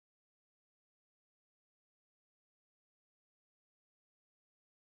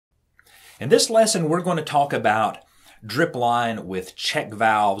In this lesson, we're going to talk about drip line with check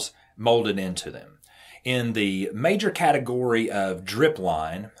valves molded into them. In the major category of drip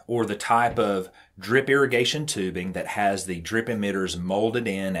line, or the type of drip irrigation tubing that has the drip emitters molded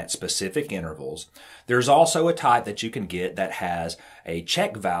in at specific intervals, there's also a type that you can get that has a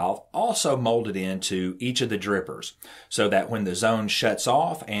check valve also molded into each of the drippers, so that when the zone shuts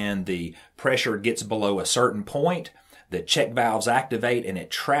off and the pressure gets below a certain point, the check valves activate and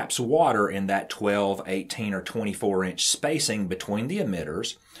it traps water in that 12, 18, or 24-inch spacing between the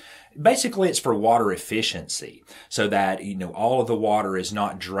emitters. Basically, it's for water efficiency, so that all of the water is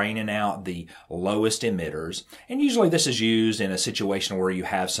not draining out the lowest emitters. And usually this is used in a situation where you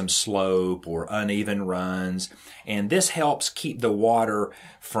have some slope or uneven runs, and this helps keep the water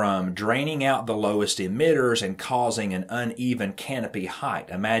from draining out the lowest emitters and causing an uneven canopy height.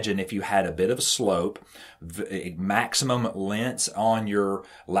 Imagine if you had a bit of slope, maximum lengths on your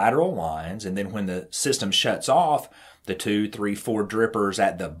lateral lines, and then when the system shuts off, the 2, 3, 4 drippers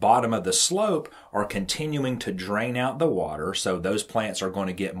at the bottom of the slope are continuing to drain out the water, so those plants are going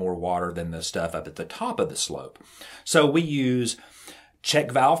to get more water than the stuff up at the top of the slope. So we use check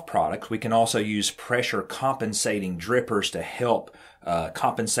valve products. We can also use pressure compensating drippers to help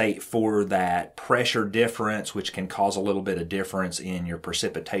compensate for that pressure difference, which can cause a little bit of difference in your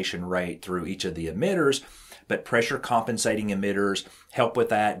precipitation rate through each of the emitters. But pressure compensating emitters help with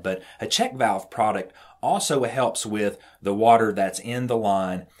that. But a check valve product also helps with the water that's in the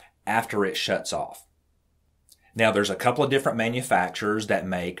line after it shuts off. Now, there's a couple of different manufacturers that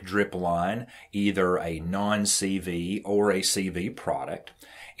make drip line, either a non-CV or a CV product.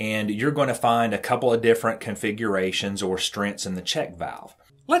 And you're going to find a couple of different configurations or strengths in the check valve.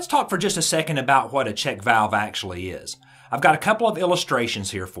 Let's talk for just a second about what a check valve actually is. I've got a couple of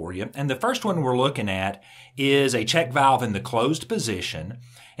illustrations here for you, and the first one we're looking at is a check valve in the closed position.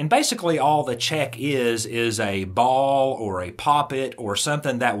 And basically all the check is a ball or a poppet or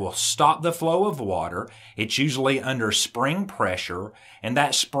something that will stop the flow of water. It's usually under spring pressure, and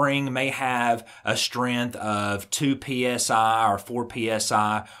that spring may have a strength of 2 psi or 4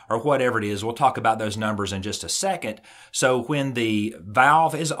 psi or whatever it is. We'll talk about those numbers in just a second. So when the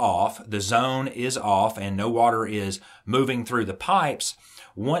valve is off, the zone is off, and no water is moving through the pipes,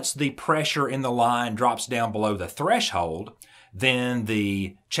 once the pressure in the line drops down below the threshold, then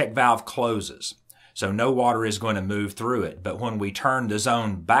the check valve closes. So no water is going to move through it. But when we turn the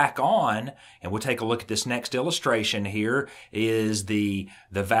zone back on, and we'll take a look at this next illustration here, is the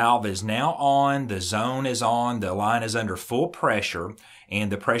valve is now on, the zone is on, the line is under full pressure,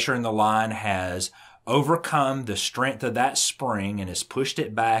 and the pressure in the line has overcome the strength of that spring and has pushed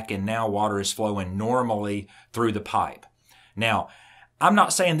it back, and now water is flowing normally through the pipe. Now, I'm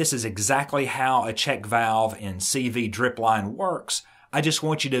not saying this is exactly how a check valve in CV drip line works. I just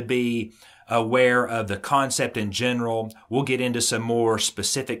want you to be aware of the concept in general. We'll get into some more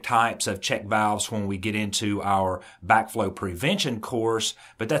specific types of check valves when we get into our backflow prevention course,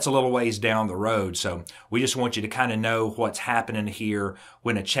 but that's a little ways down the road. So we just want you to kind of know what's happening here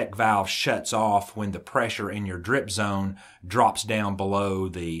when a check valve shuts off, when the pressure in your drip zone drops down below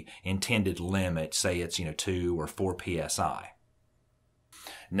the intended limit, say it's 2 or 4 psi.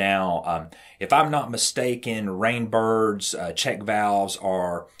 Now, if I'm not mistaken, Rainbird's check valves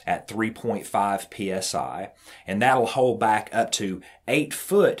are at 3.5 psi, and that'll hold back up to 8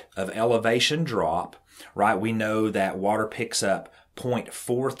 foot of elevation drop, right? We know that water picks up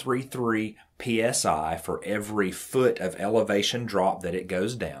 0.433 psi for every foot of elevation drop that it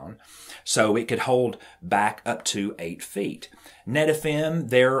goes down. So it could hold back up to 8 feet. Netafim,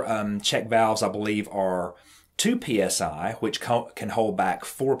 their check valves, I believe, are 2 psi, which can hold back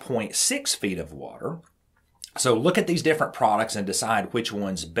 4.6 feet of water. So look at these different products and decide which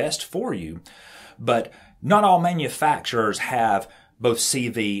one's best for you. But not all manufacturers have both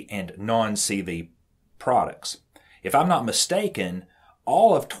CV and non-CV products. If I'm not mistaken,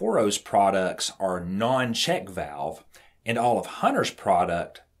 all of Toro's products are non-check valve, and all of Hunter's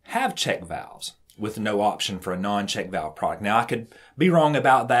product have check valves with no option for a non-check valve product. Now, I could be wrong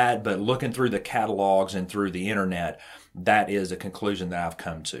about that, but looking through the catalogs and through the internet, that is a conclusion that I've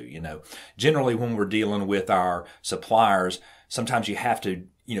come to. Generally, when we're dealing with our suppliers, sometimes you have to,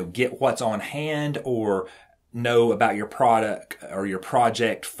 get what's on hand or know about your product or your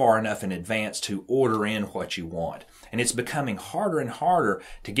project far enough in advance to order in what you want. And it's becoming harder and harder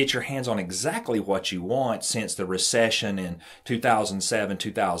to get your hands on exactly what you want since the recession in 2007,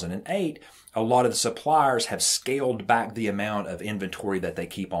 2008. A lot of the suppliers have scaled back the amount of inventory that they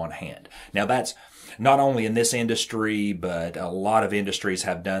keep on hand. Now, that's not only in this industry, but a lot of industries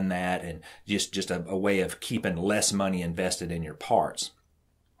have done that, and just a way of keeping less money invested in your parts.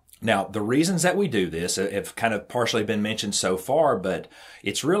 Now, the reasons that we do this have kind of partially been mentioned so far, but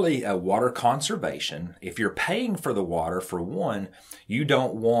it's really a water conservation. If you're paying for the water, for one, you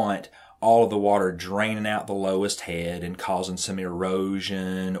don't want all of the water draining out the lowest head and causing some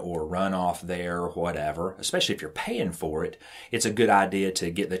erosion or runoff there or whatever. Especially if you're paying for it, it's a good idea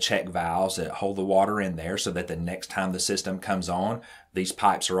to get the check valves that hold the water in there so that the next time the system comes on, these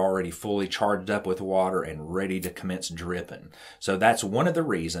pipes are already fully charged up with water and ready to commence dripping. So that's one of the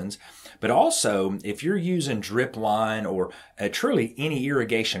reasons. But also, if you're using Dripline or truly any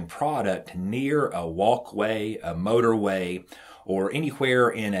irrigation product near a walkway, a motorway, or anywhere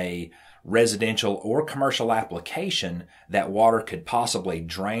in a residential or commercial application that water could possibly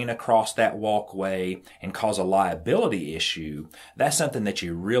drain across that walkway and cause a liability issue, that's something that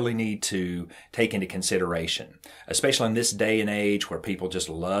you really need to take into consideration, especially in this day and age where people just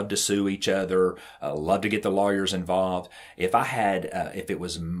love to sue each other, love to get the lawyers involved. If it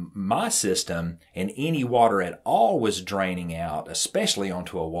was my system and any water at all was draining out, especially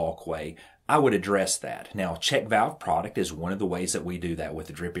onto a walkway, I would address that. Now, check valve product is one of the ways that we do that with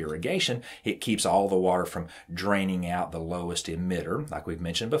the drip irrigation. It keeps all the water from draining out the lowest emitter, like we've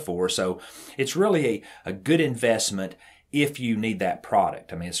mentioned before. So it's really a good investment if you need that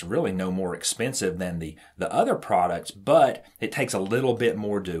product. I mean, it's really no more expensive than the other products, but it takes a little bit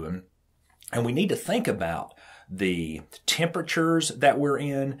more doing. And we need to think about the temperatures that we're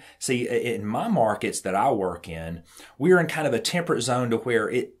in. See, in my markets that I work in, we're in kind of a temperate zone to where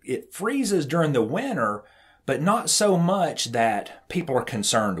it freezes during the winter, but not so much that people are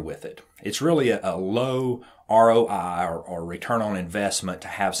concerned with it. It's really a low ROI or return on investment to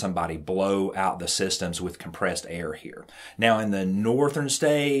have somebody blow out the systems with compressed air here. Now, in the northern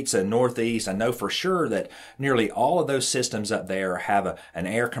states and northeast, I know for sure that nearly all of those systems up there have an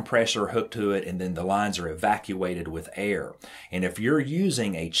air compressor hooked to it, and then the lines are evacuated with air. And if you're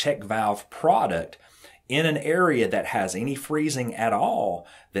using a check valve product in an area that has any freezing at all,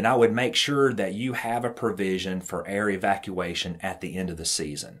 then I would make sure that you have a provision for air evacuation at the end of the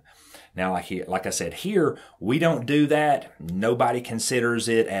season. Now, like I said, here, we don't do that. Nobody considers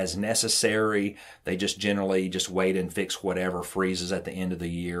it as necessary. They just generally just wait and fix whatever freezes at the end of the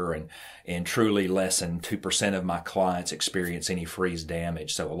year. And truly less than 2% of my clients experience any freeze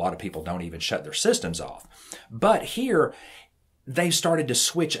damage. So a lot of people don't even shut their systems off. But here, they've started to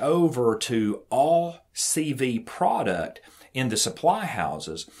switch over to all CV product in the supply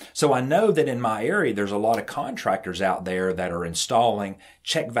houses. So I know that in my area, there's a lot of contractors out there that are installing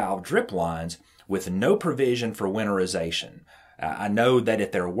check valve drip lines with no provision for winterization. I know that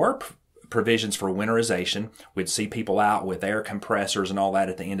if there were provisions for winterization, we'd see people out with air compressors and all that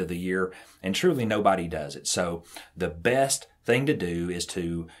at the end of the year, and truly nobody does it. So the best thing to do is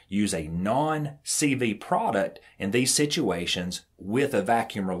to use a non-CV product in these situations with a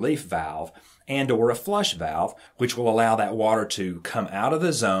vacuum relief valve and or a flush valve, which will allow that water to come out of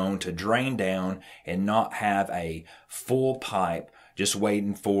the zone, to drain down, and not have a full pipe just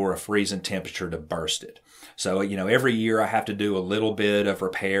waiting for a freezing temperature to burst it. So, every year I have to do a little bit of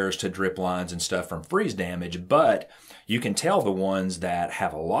repairs to drip lines and stuff from freeze damage, but you can tell the ones that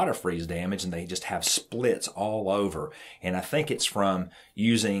have a lot of freeze damage and they just have splits all over. And I think it's from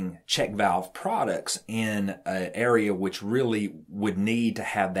using check valve products in an area which really would need to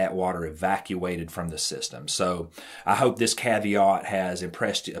have that water evacuated from the system. So I hope this caveat has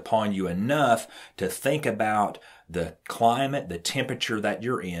impressed upon you enough to think about the climate, the temperature that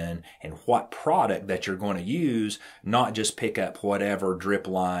you're in, and what product that you're going to use, not just pick up whatever drip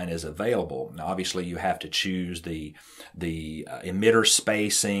line is available. Now, obviously, you have to choose the emitter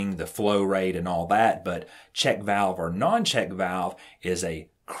spacing, the flow rate, and all that, but check valve or non-check valve is a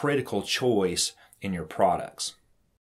critical choice in your products.